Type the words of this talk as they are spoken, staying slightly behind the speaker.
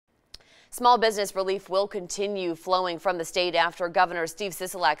Small business relief will continue flowing from the state after Governor Steve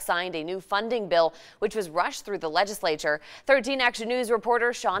Sisolak signed a new funding bill, which was rushed through the legislature. 13 Action News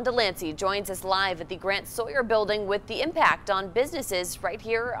reporter Sean Delancey joins us live at the Grant Sawyer building with the impact on businesses right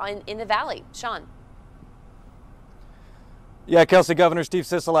here in the Valley. Sean. Yeah, Kelsey, Governor Steve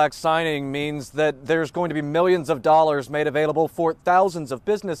Sisolak's signing means that there's going to be millions of dollars made available for thousands of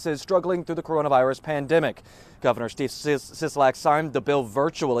businesses struggling through the coronavirus pandemic. Governor Steve Sisolak signed the bill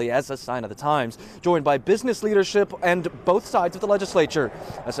virtually as a sign of the times, joined by business leadership and both sides of the legislature.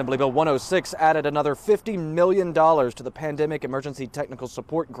 Assembly Bill 106 added another $50 million to the Pandemic Emergency Technical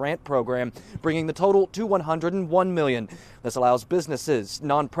Support Grant Program, bringing the total to $101 million. This allows businesses,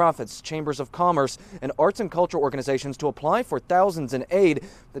 nonprofits, chambers of commerce, and arts and culture organizations to apply for thousands in aid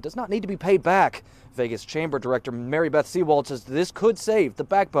that does not need to be paid back. Vegas Chamber Director Mary Beth Seawald says this could save the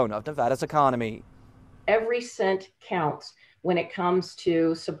backbone of Nevada's economy. Every cent counts when it comes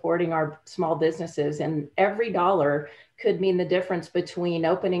to supporting our small businesses, and every dollar could mean the difference between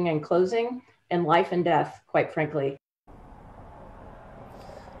opening and closing and life and death, quite frankly.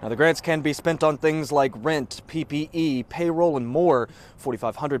 Now, the grants can be spent on things like rent, PPE, payroll, and more.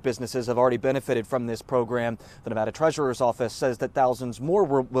 4,500 businesses have already benefited from this program. The Nevada Treasurer's Office says that thousands more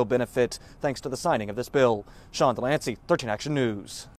will benefit thanks to the signing of this bill. Sean Delancey, 13 Action News.